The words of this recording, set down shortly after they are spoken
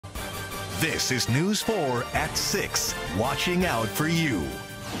This is News 4 at 6, watching out for you.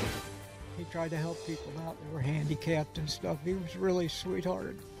 He tried to help people out that were handicapped and stuff. He was really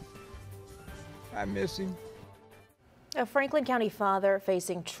sweethearted. I miss him. A Franklin County father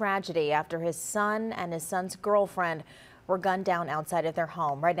facing tragedy after his son and his son's girlfriend were gunned down outside of their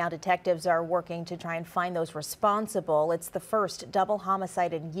home. Right now, detectives are working to try and find those responsible. It's the first double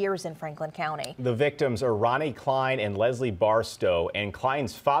homicide in years in Franklin County. The victims are Ronnie Klein and Leslie Barstow, and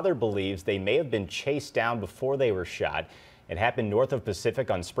Klein's father believes they may have been chased down before they were shot. It happened north of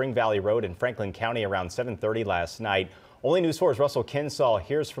Pacific on Spring Valley Road in Franklin County around 7:30 last night. Only News 4's Russell Kinsall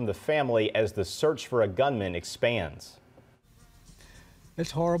hears from the family as the search for a gunman expands.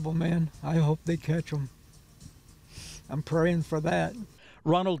 It's horrible, man. I hope they catch him. I'm praying for that.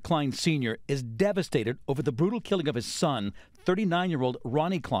 Ronald Klein Sr. is devastated over the brutal killing of his son, 39-year-old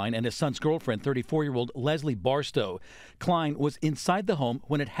Ronnie Klein, and his son's girlfriend, 34-year-old Leslie Barstow. Klein was inside the home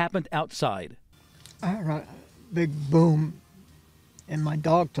when it happened outside. I heard a big boom, and my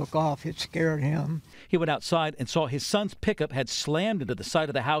dog took off. It scared him. He went outside and saw his son's pickup had slammed into the side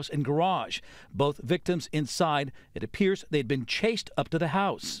of the house and garage. Both victims inside. It appears they'd been chased up to the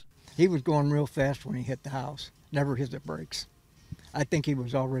house. He was going real fast when he hit the house. Never hit the brakes. I think he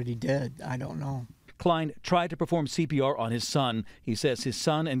was already dead. I don't know. Klein tried to perform CPR on his son. He says his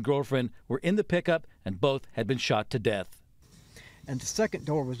son and girlfriend were in the pickup and both had been shot to death. And the second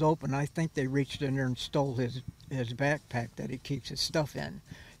door was open. I think they reached in there and stole his backpack that he keeps his stuff in.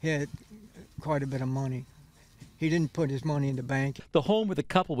 He had quite a bit of money. He didn't put his money in the bank. The home where the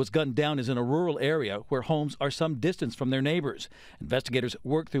couple was gunned down is in a rural area where homes are some distance from their neighbors. Investigators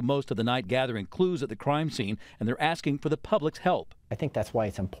worked through most of the night gathering clues at the crime scene, and they're asking for the public's help. I think that's why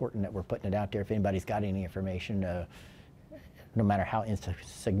it's important that we're putting it out there. If anybody's got any information, no matter how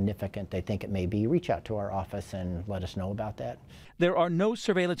insignificant they think it may be, reach out to our office and let us know about that. There are no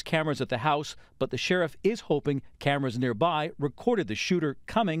surveillance cameras at the house, but the sheriff is hoping cameras nearby recorded the shooter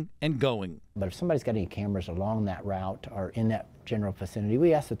coming and going. But if somebody's got any cameras along that route or in that general vicinity,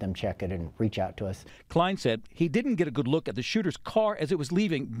 we ask that them check it and reach out to us. Klein said he didn't get a good look at the shooter's car as it was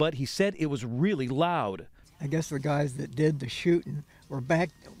leaving, but he said it was really loud. I guess the guys that did the shooting were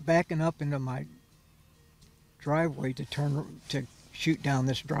backing up into my driveway to shoot down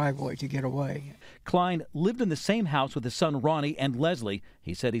this driveway to get away. Klein lived in the same house with his son Ronnie and Leslie.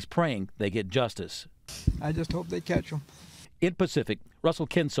 He said he's praying they get justice. I just hope they catch them. In Pacific, Russell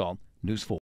Kinsall, News 4.